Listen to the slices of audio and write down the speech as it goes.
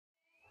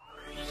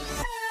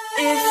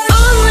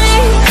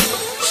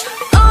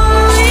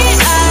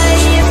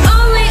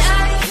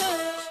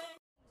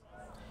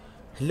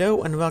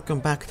Hello and welcome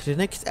back to the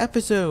next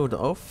episode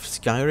of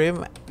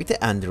Skyrim with the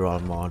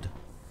Enderal mod.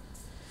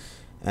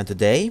 And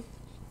today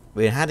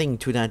we're heading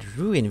to that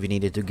ruin we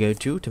needed to go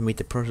to meet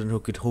the person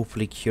who could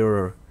hopefully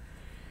cure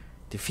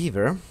the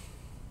fever.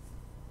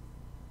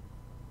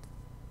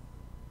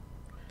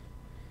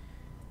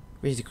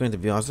 Which is going to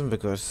be awesome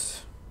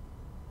because,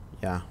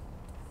 yeah.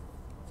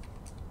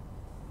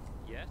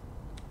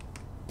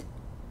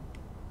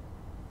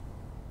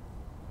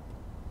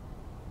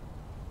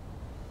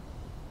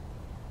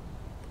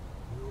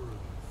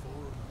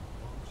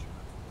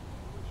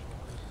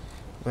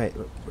 Wait.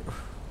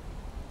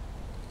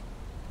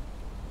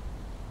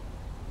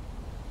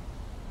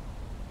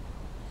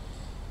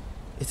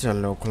 It's a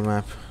local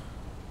map.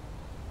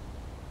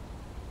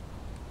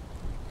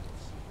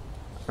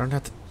 I don't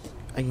have to.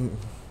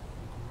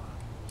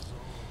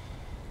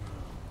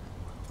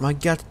 My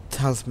gut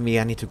tells me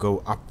I need to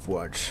go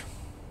upwards.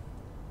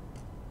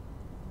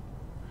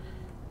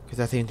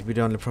 Because I think to be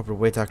the only proper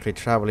way to actually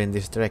travel in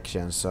this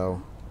direction,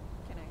 so.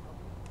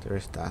 There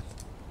is that.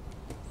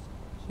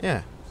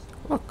 Yeah.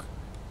 Look.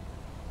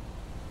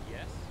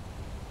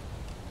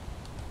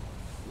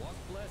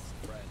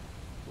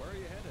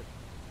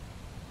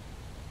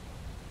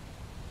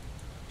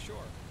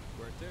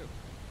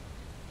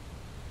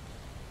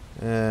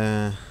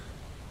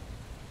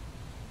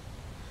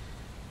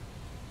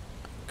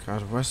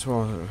 Got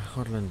Westwall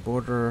Hotland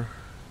border.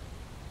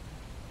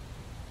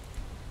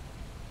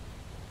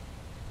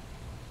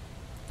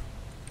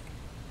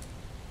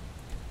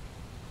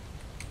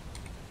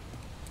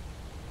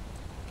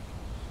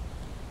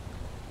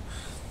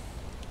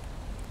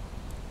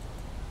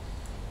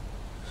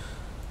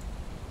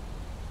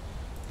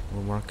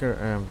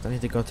 Marker. I need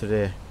to go to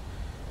the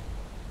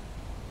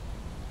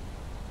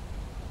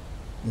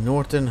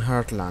Northern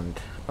Heartland.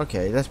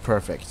 Okay, that's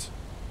perfect.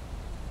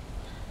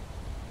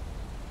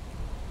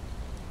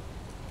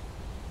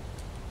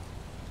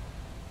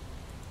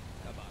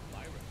 About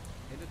Lyra.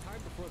 In the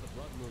time before the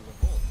Blood Moon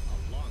Revolt,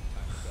 a long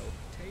time ago,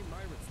 tame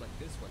pirates like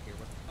this one here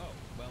was... Oh,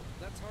 well,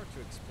 that's hard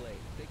to explain.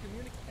 They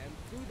communicate, and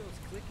through those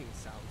clicking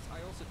sounds,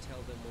 I also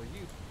tell them where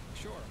you...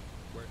 Sure,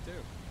 where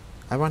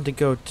to? I want to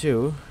go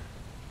to...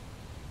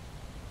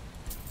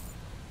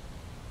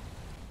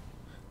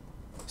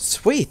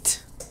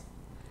 Sweet!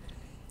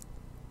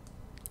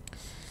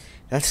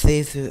 That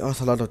saves us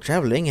a lot of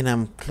traveling, and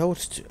I'm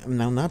close to...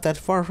 I'm not that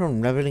far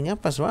from leveling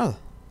up as well.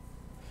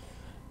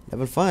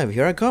 Level 5,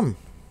 here I come.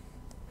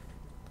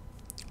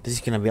 This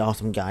is gonna be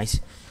awesome,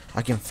 guys.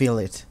 I can feel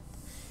it.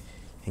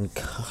 And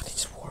God,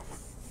 it's warm.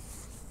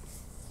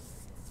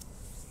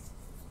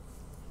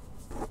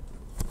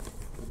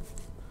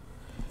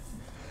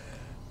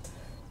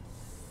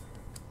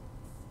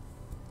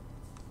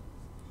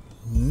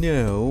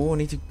 No, I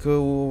need to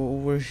go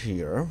over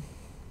here.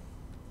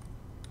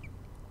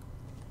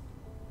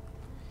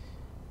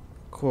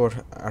 Court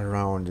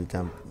around the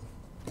temple.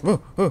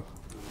 Oh, oh,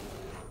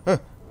 oh.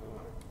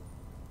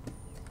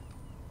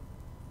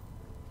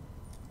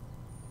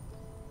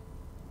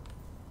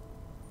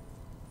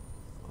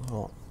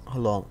 Oh,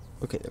 hold on.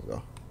 Okay, there we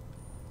go.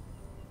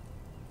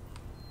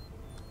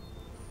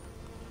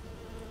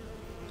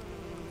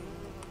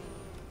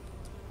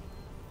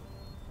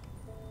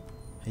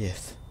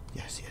 Yes.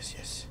 Yes, yes,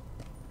 yes.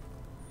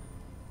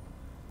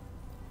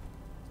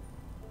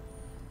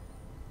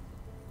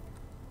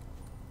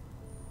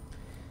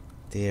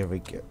 There we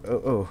go.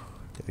 Oh,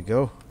 there we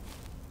go.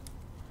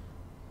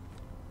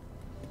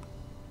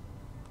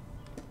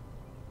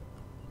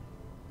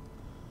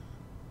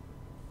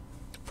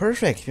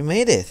 Perfect, we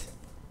made it.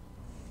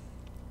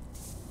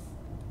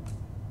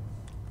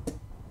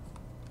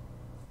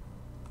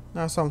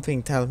 Now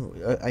something tells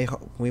me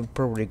we're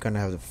probably gonna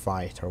have to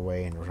fight our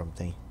way in or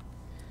something.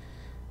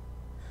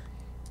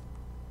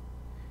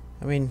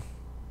 I mean,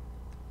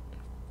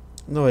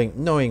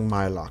 knowing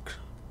my luck,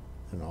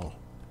 you know.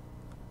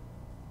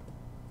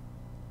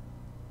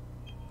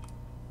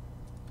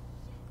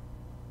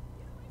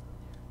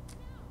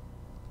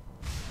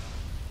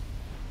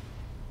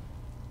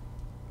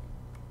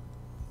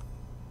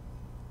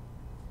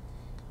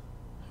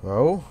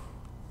 Well.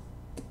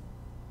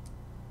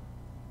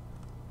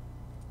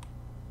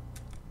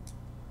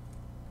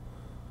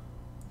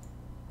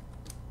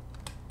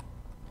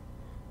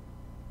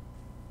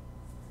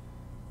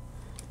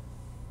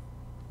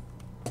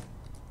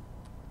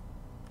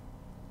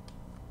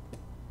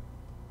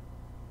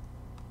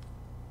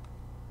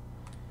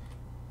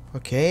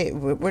 Okay,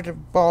 where the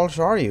balls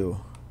are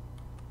you?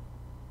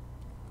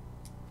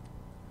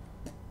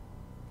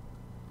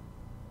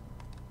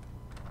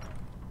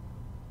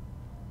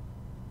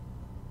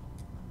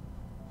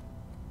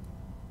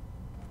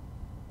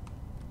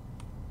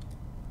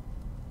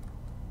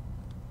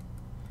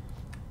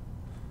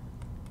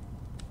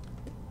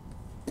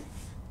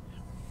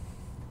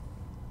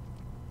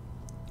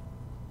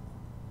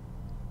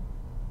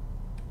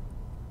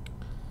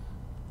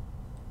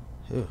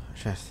 Ooh,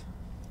 chest.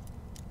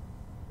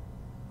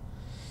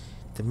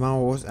 The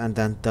mouse and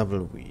then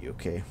double V,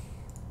 okay.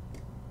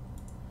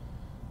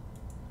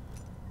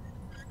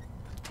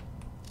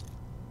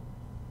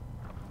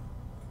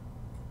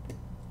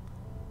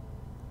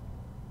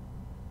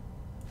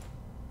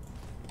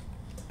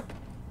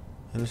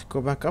 Let's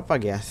go back up, I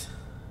guess.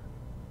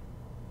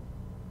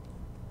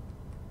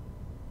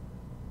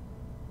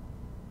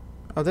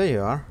 Oh, there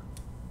you are.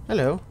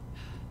 Hello.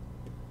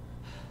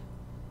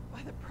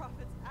 By the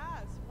prophet's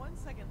ass. 1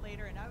 second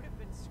later and I would have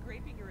been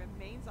scraping your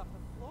remains off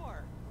the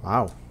floor.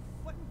 Wow.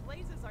 What in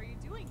blazes are you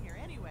doing here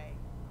anyway?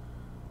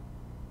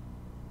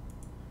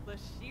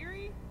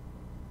 Lashiri?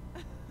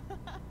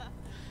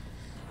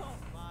 Oh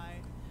my.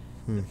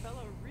 The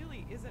fellow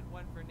really isn't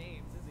one for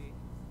names, is he?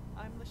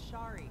 I'm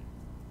Lashari,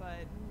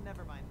 but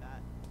never mind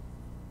that.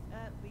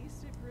 At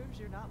least it proves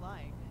you're not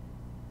lying.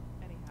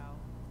 Anyhow,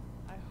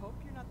 I hope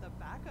you're not the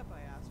backup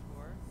I asked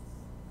for.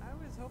 I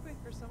was hoping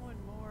for someone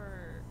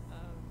more,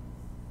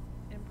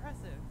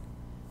 impressive.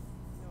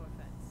 No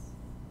offense.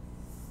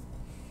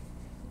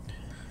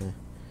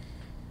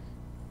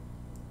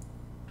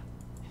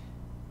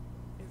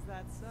 Is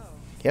that so?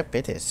 Yep,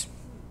 it is.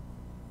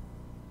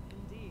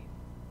 Indeed.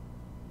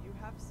 You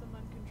have some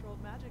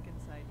uncontrolled magic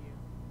inside you.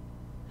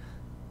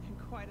 And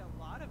quite a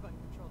lot of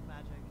uncontrolled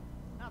magic.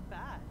 Not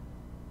bad.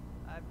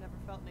 I've never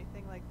felt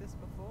anything like this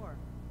before.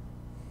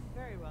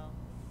 Very well.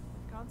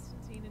 If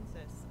Constantine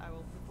insists, I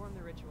will perform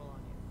the ritual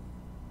on you.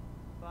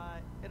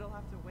 But it'll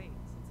have to wait,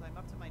 since I'm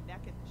up to my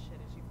neck in this shit,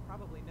 as you've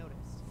probably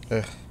noticed.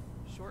 Ugh.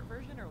 Short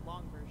version or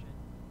long version?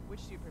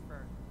 Which do you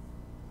prefer?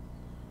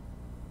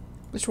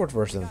 The short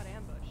version. We got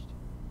ambushed.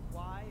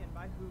 Why and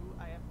by who,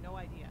 I have no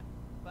idea.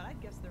 But I'd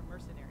guess they're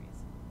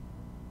mercenaries.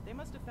 They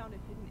must have found a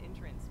hidden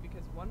entrance,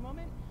 because one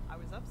moment, I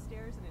was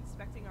upstairs and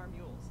inspecting our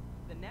mules.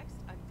 The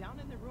next, I'm down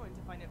in the ruin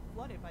to find it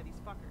flooded by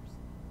these fuckers.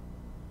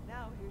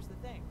 Now, here's the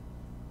thing.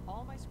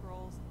 All my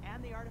scrolls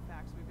and the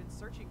artifacts we've been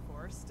searching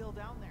for are still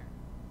down there,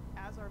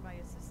 as are my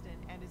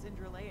assistant and his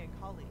Indralean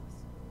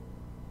colleagues.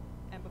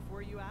 And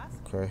before you ask,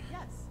 Okay.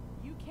 yes,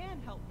 you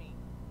can help me.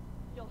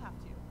 You'll have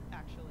to,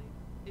 actually,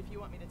 if you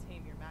want me to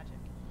tame your magic.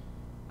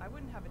 I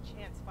wouldn't have a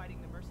chance fighting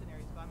the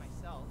mercenaries by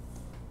myself,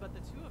 but the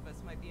two of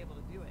us might be able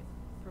to do it,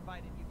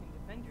 provided you can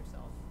defend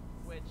yourself,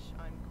 which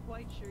I'm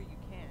quite sure you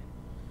can.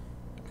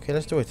 Okay,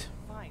 let's do it.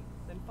 Fine,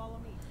 then follow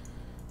me.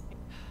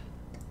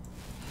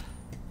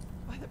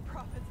 By the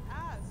prophet's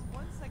ass.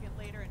 1 second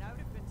later and I would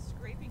have been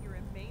scraping your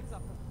remains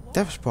off the floor.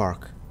 Death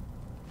Spark.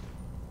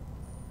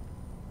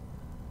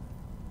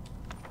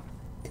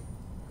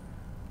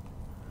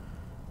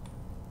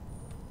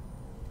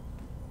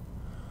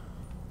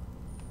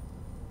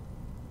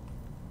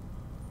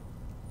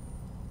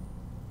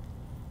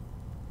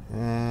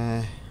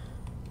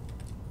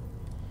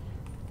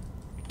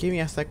 Give me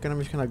a second, I'm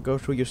just gonna go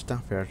through your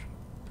stuff here.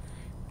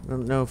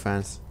 No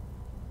offense.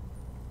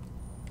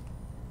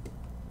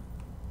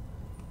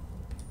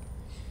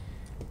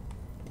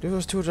 There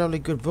was two really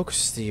good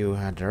books that you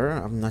had there.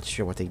 I'm not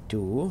sure what they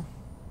do.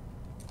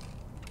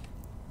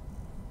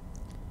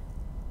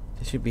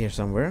 They should be here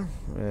somewhere.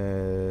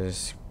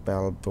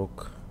 Spell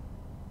book.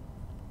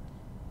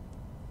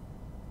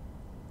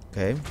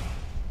 Okay.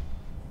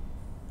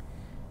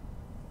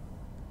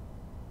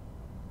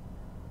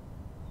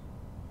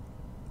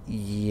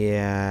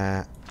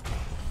 Yeah.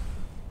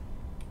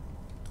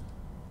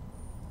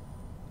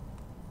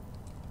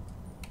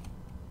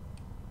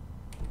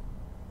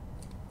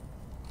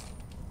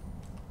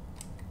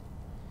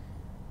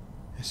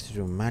 Has to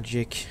do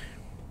magic.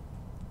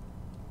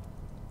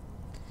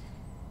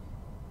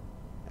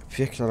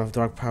 Affect a lot of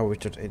dark power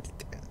which it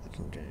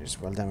is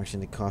well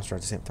damaging the caster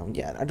at the same time.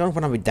 Yeah, I don't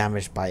want to be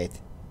damaged by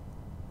it.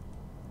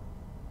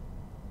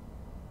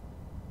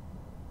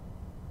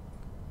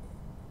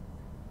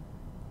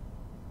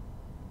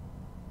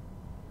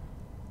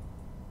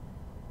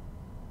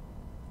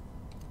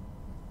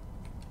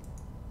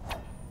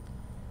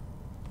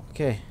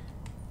 Okay.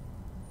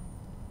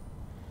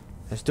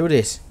 Let's do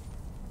this.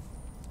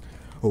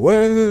 Whoa,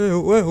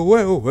 whoa,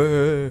 whoa,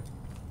 whoa.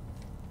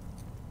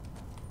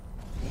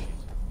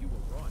 You were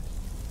right.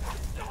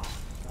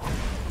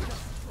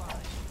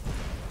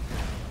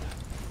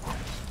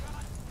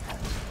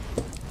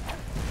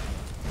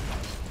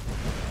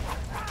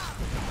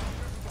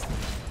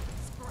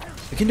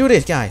 We can do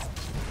this, guys.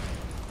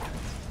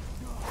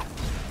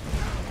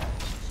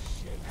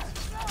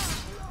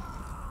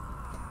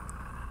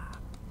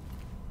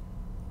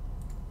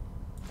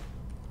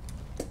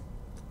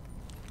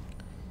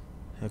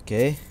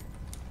 Okay.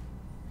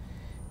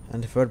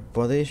 And the third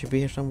body should be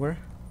here somewhere.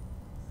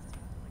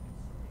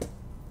 Hang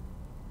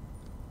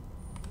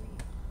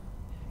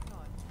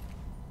on.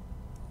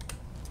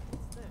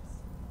 What's this?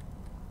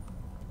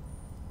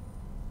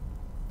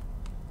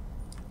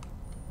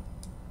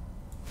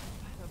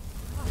 By the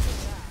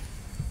prophet's ass.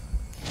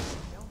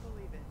 I don't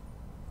believe it.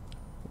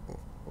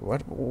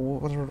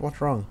 What's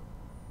wrong?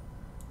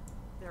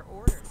 They're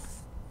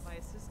orders. My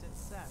assistant,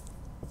 Seth.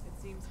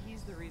 It seems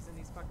he's the reason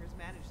these fuckers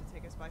managed to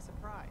take us by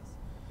surprise.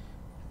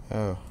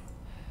 Oh.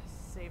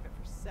 Save it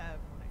for Sev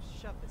when I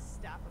shove the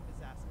staff up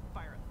his ass and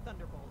fire a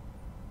thunderbolt.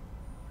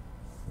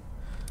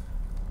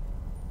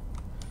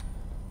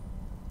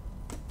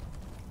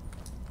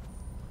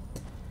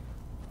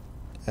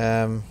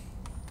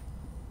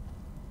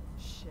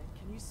 Shit,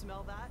 can you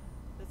smell that?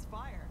 That's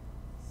fire.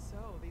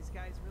 So, these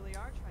guys really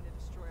are trying to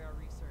destroy our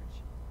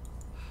research.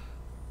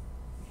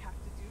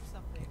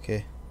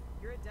 Okay.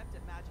 You're adept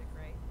at magic,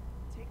 right?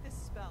 Take this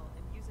spell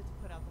and use it to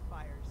put out the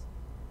fires.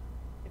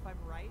 If I'm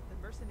right, the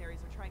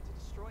mercenaries are trying to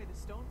destroy the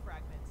stone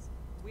fragments.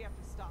 We have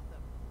to stop them.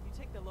 You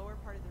take the lower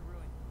part of the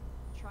ruin.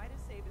 Try to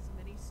save as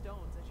many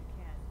stones as you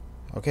can.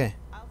 Okay.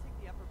 I'll take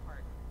the upper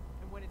part,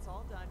 and when it's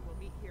all done,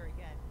 we'll meet here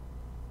again.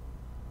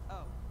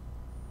 Oh,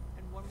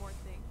 and one more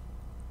thing.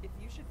 If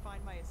you should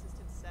find my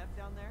assistant Sev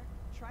down there,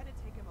 try to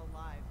take him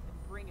alive and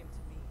bring him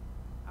to me.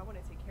 I want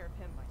to take care of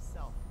him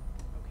myself.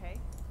 Okay?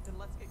 Then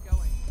let's get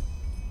going.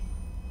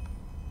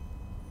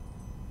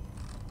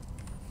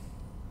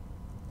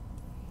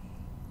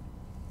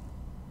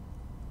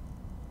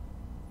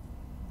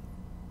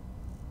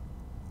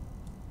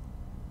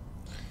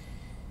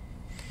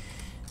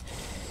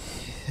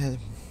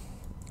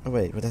 Oh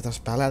wait, var detta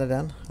spelade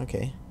den?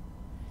 Okej.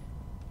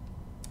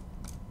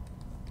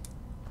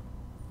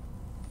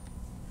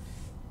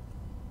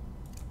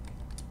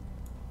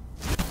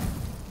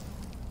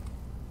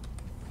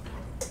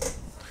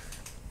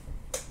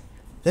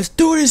 Let's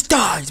do this,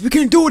 guys! We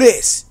can do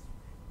this!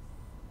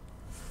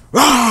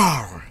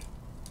 Rawr!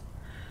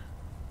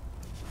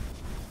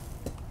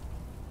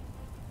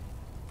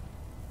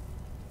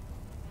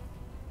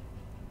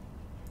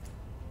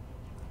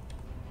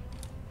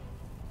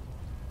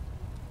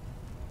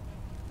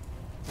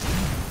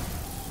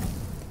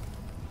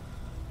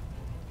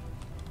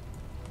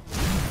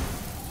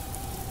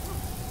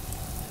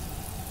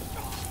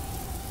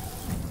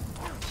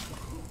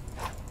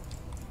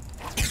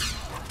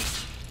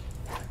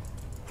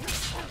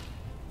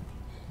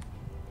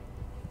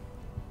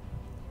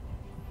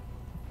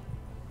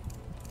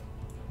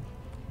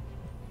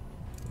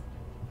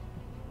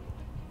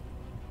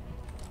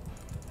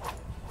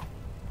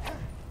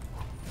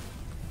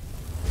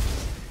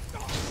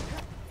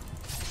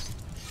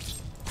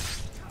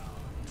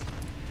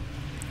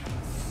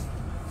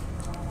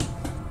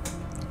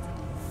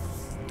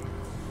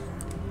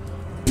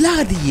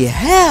 Bloody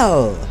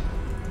hell!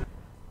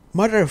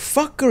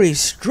 Motherfucker is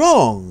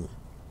strong!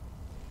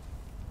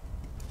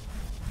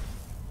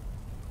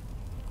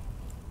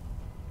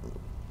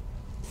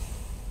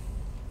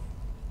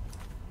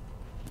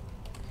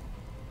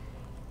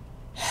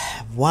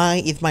 Why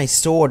is my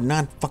sword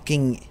not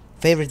fucking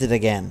favorited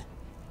again?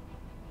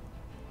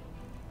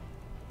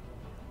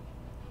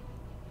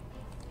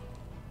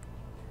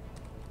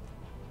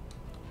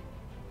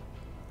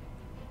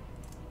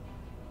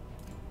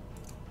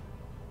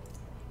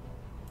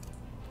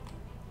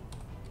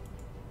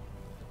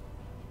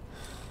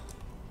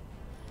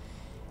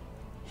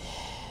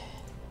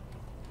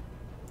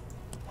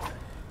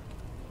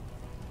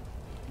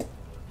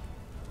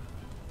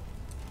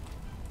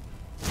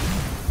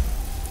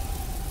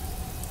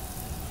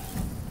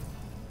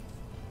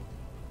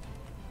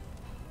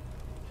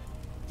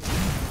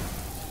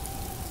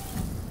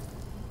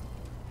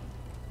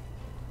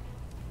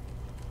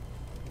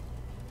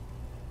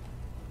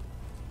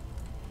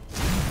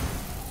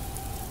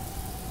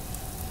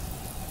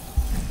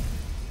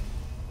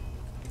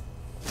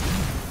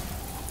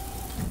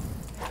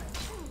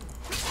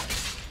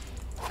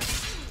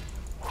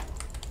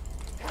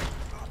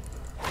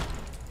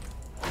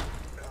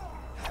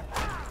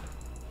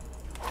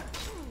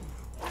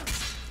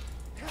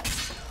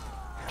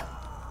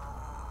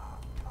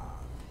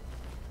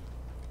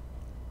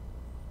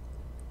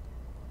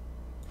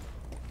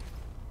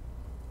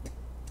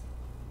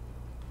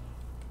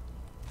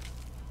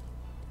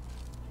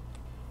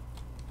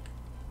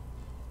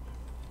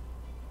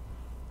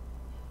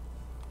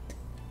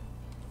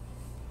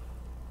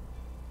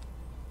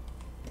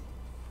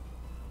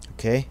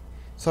 Okay,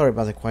 sorry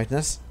about the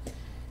quietness.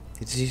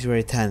 It is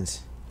very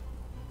tense.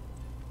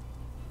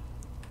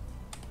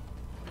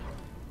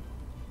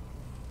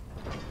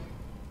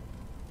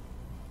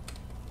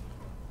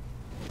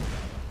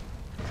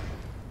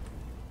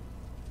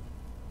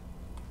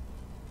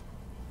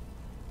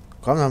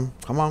 Come on,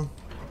 come on.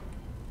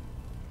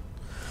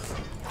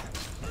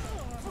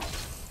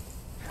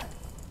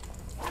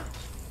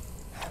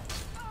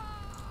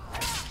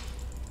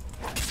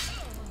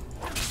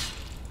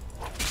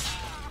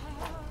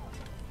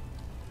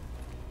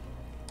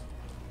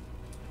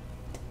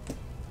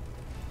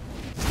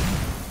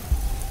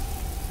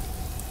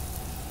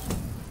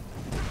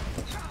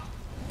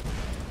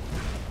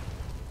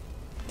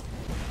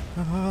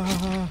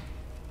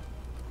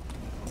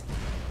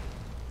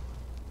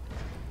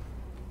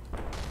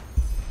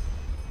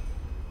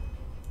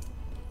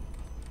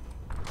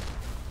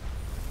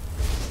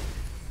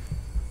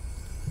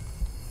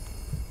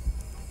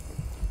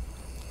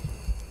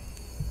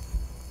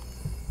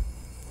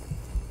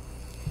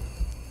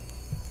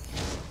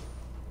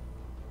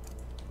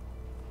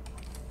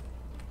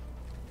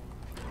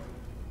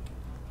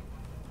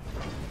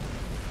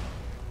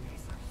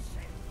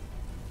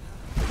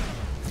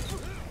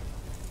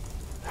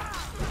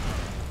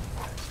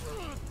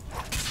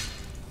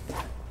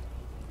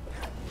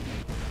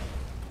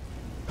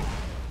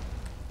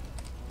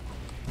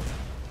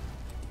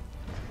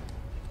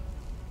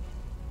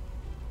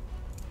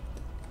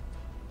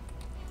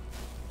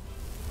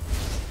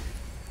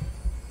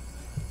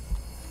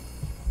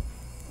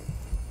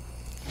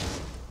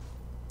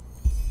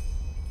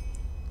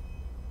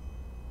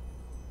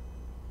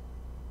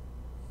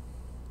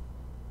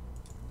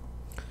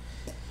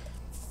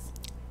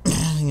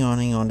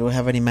 do I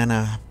have any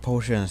mana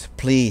potions?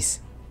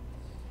 Please.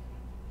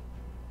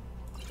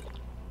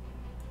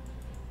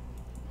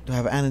 Do I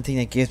have anything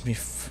that gives me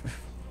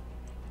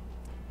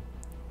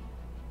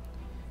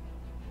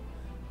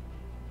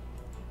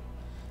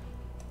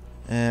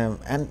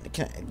and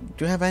do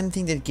you have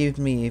anything that gives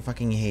me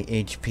fucking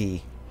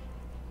HP?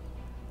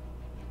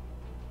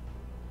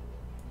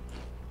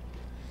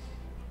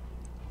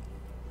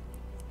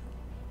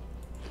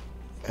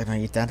 And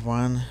I eat that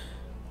one.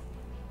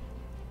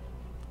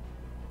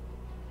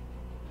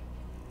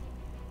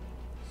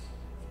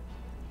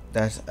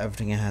 That's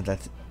everything I had.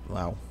 That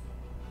wow.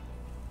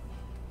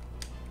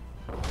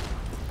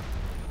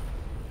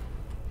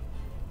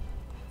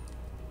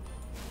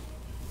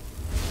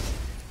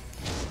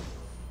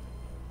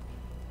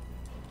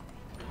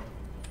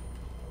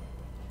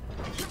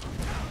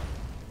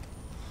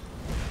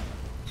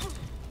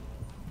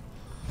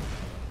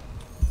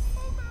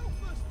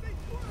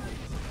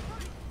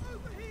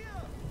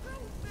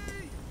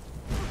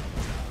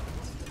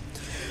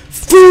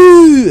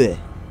 Foo!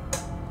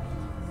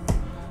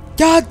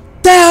 God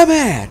damn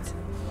it!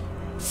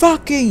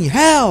 Fucking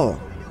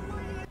hell!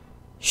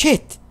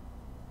 Shit!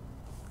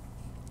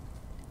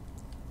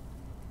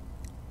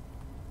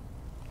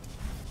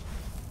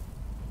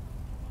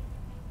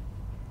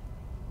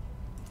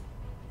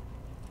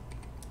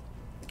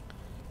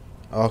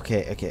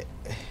 Okay.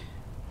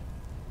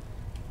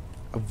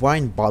 A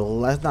wine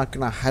bottle, that's not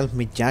gonna help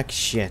me jack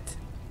shit.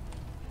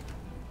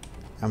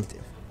 Okay.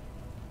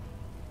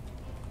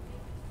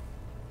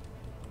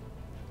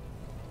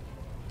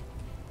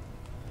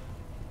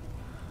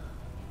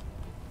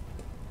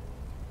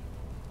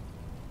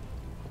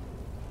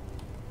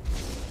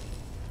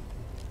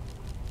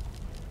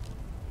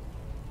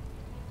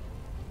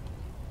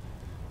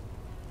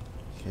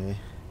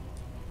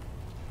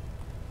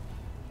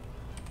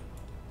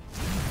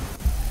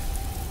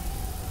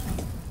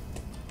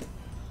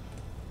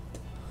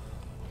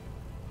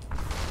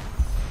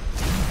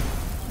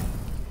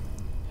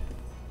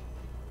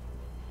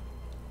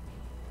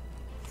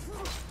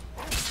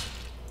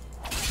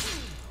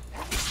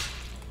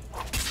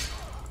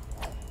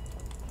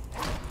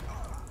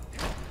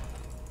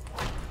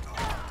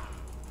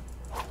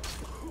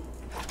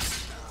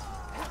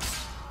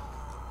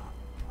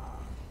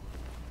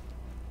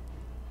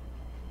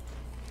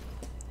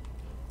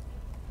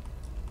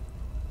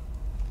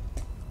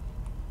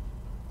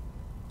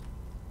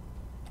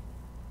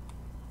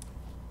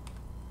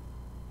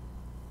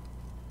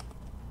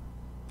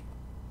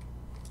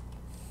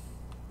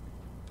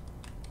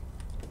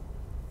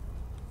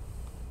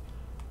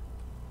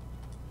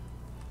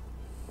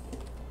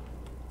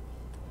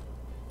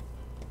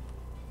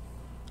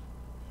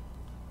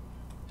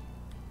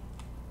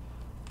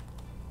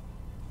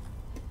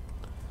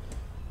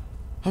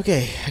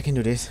 Okay, I can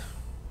do this.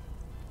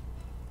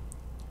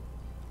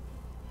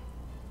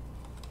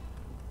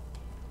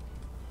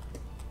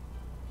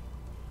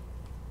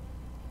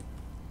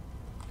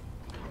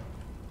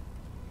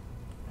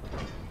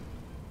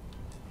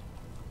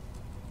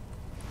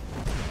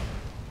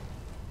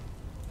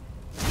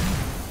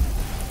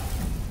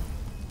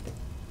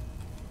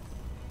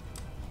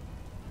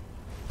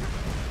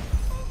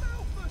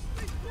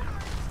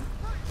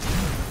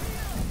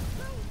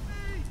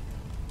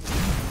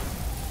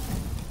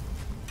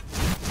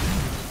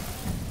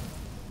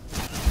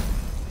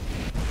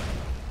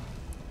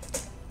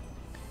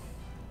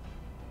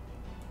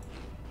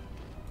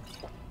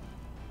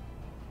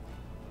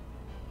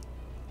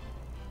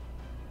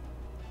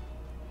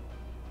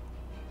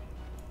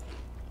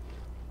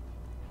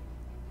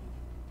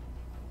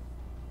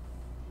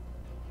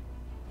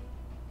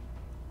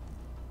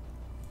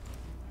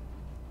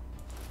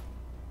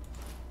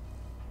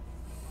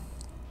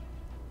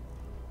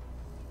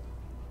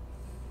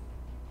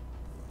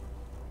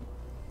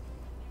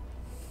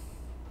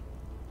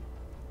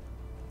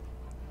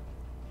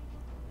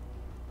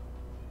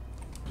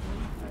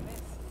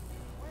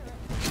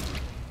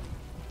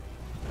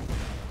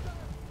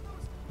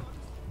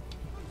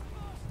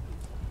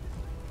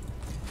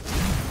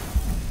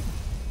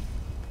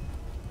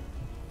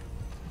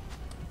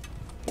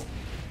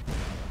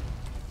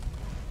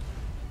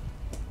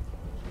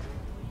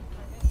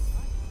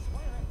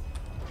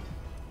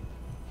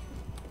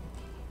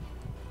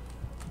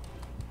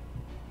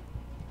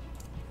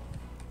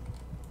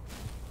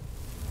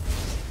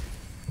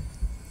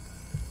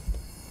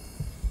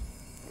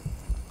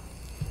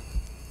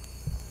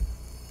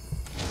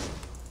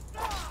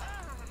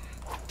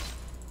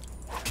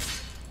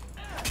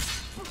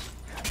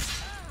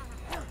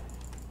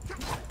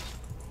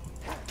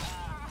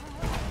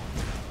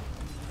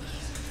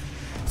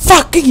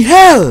 Fucking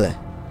hell!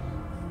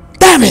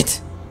 Damn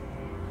it!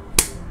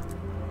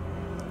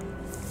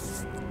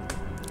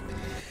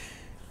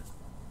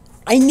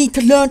 I need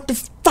to learn to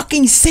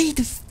fucking save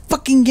the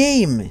fucking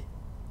game!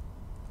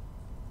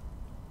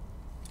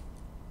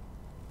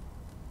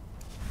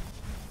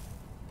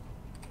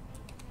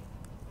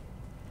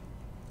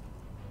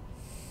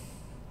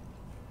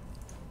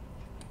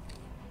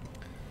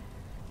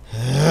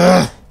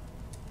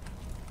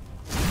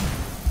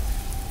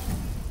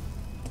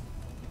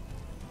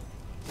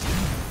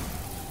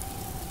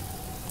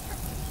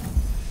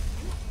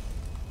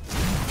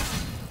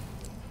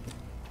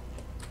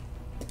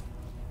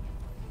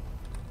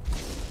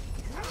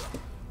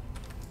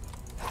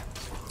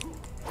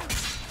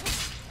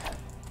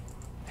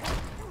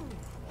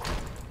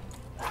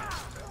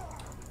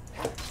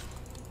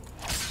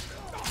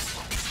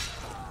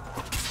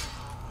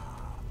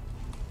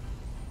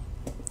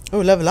 Oh,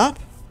 level up?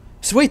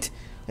 Sweet!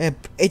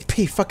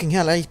 8p, fucking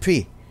hell,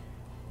 8p.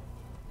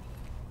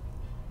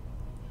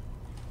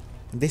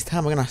 This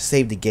time I'm gonna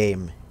save the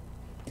game.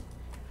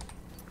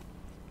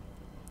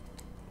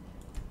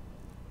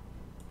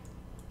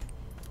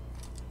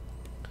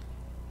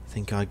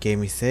 Think our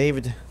game is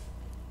saved.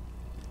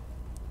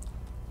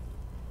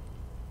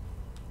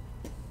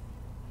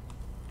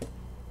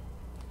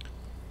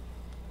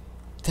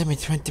 Damn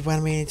it,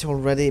 21 minutes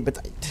already, but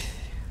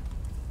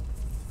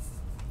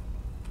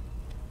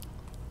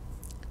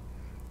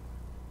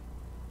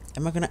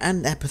am I gonna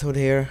end the episode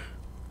here?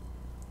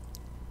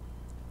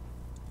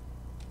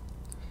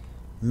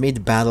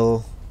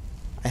 Mid-battle.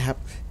 I have...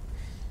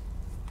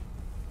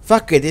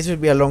 Fuck it, this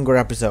would be a longer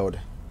episode.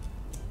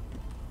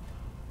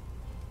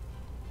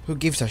 Who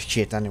gives a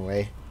shit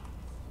anyway?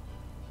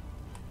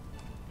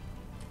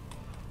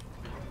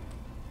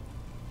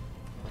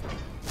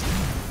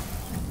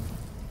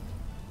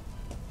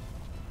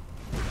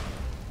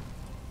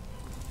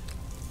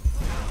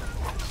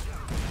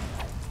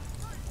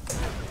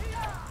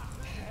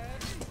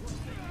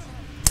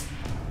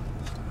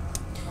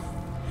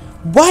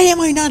 Why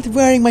am I not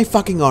wearing my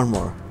fucking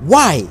armor?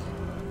 Why?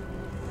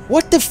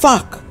 What the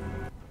fuck?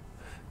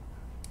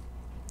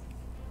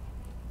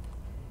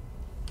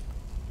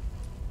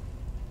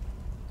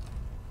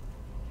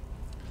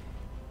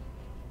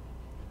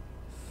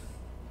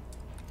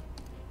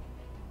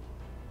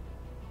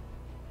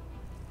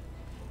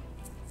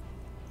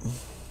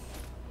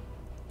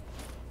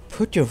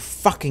 Put your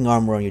fucking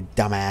armor on, you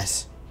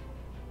dumbass.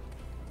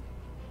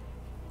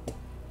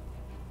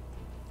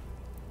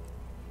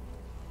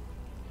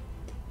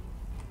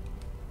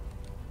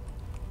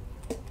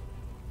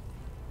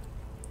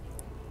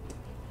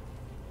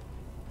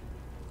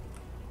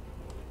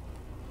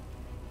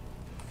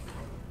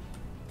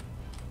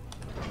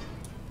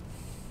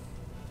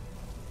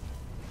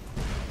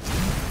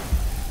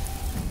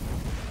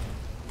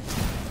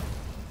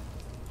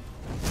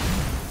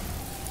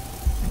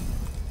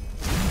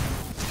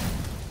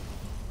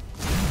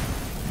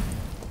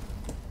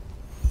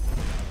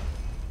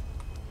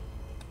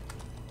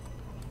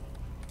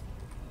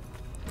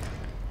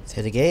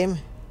 Save the game.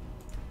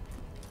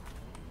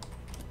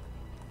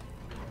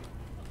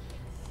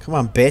 Come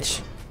on,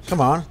 bitch. Come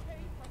on.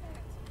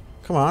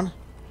 Come on.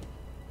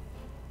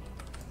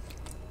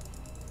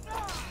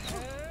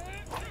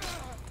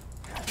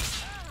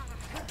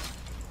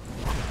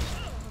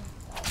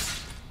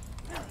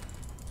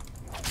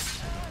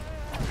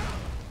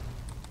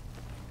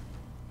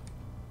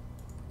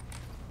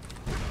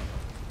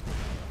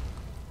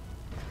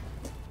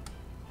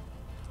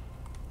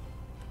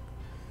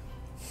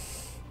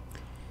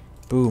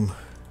 Boom.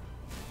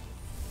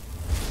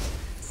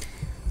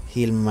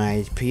 Heal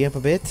my HP up a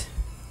bit.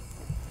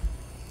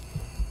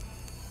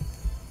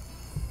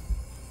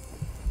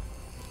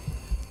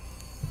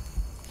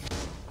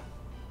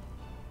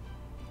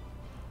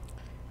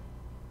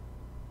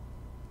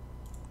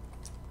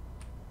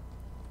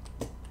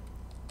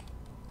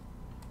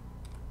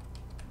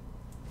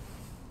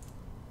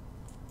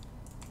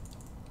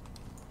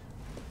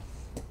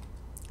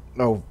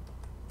 Oh.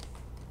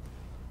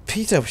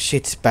 Piece of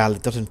shit spell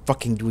that doesn't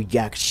fucking do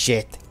jack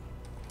shit.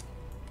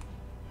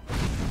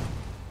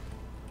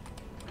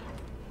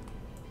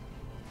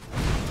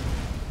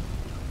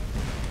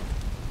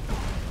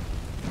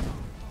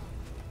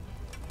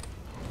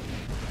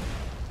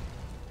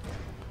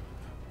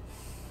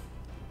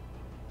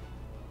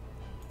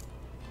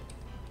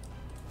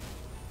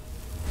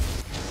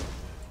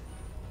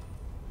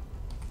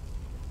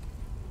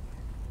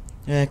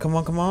 Yeah, come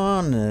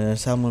on,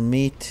 salmon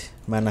meat,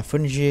 mana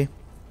fungi.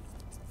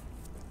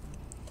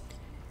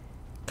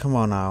 Come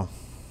on now.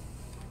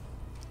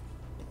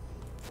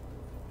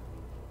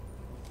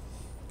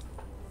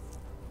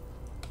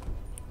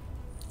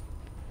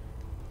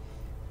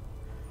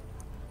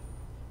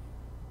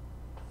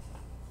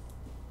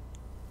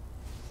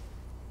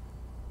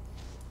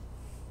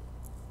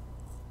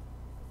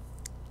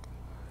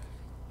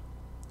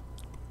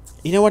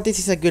 You know what? This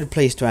is a good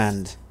place to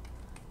end.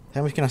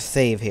 I'm just gonna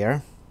save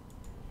here.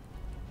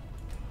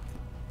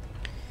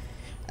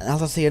 And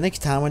I'll see you next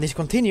time when this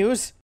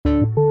continues.